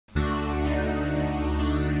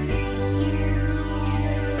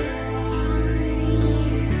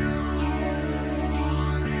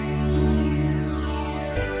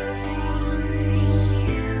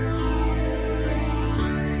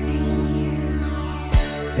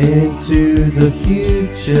into the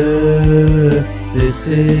future. This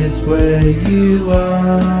is where you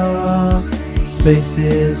are. Space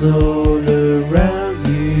is all around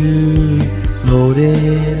you, floating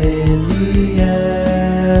in the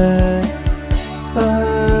air.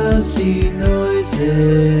 Fuzzy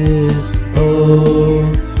noises all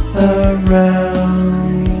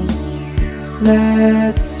around.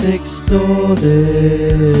 Let's explore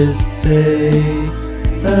this, take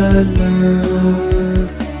a look.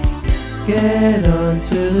 Get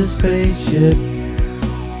onto the spaceship,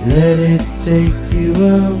 let it take you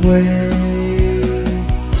away.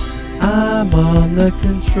 I'm on the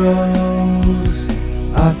controls,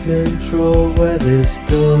 I control where this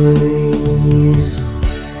goes.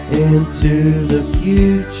 Into the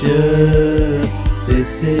future,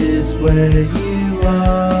 this is where you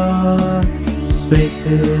are. Space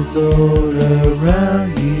is all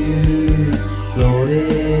around you,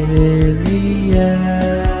 floating in the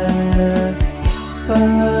air.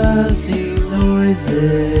 Fuzzy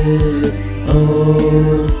noises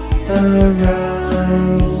all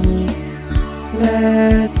around.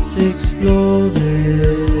 Let's explore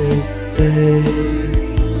this,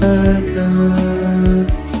 take a look.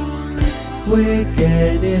 We're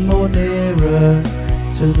getting more nearer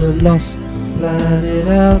to the lost planet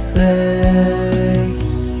out there.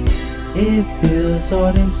 It feels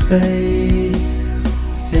odd in space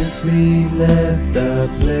since we left the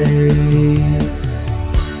place.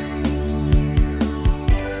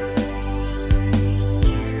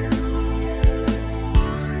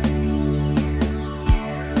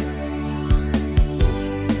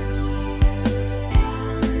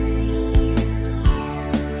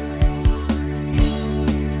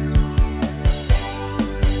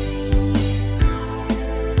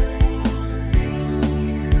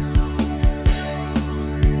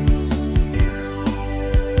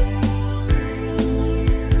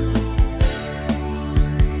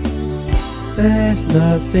 There's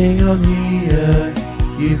nothing on here,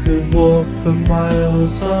 you could walk for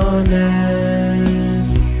miles on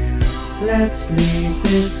end. Let's leave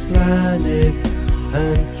this planet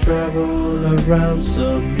and travel around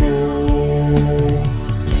some more.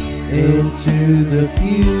 Into the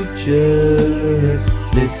future,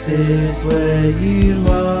 this is where you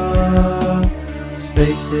are.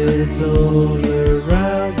 Space is all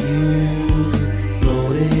around you,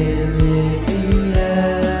 floating in the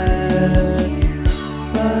air.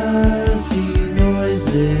 Fuzzy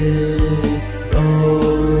noises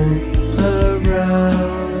all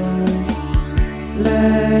around.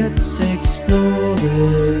 Let's explore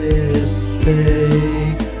this,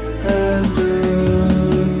 take a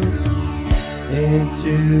look.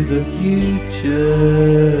 Into the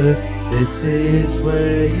future, this is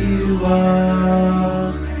where you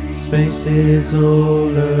are. Space is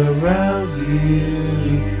all around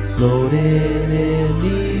you, floating in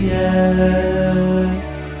the air.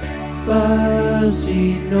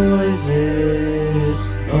 Fuzzy noises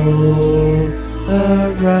all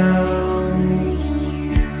around.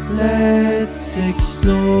 Let's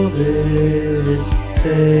explore this,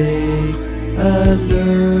 take a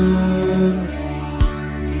look.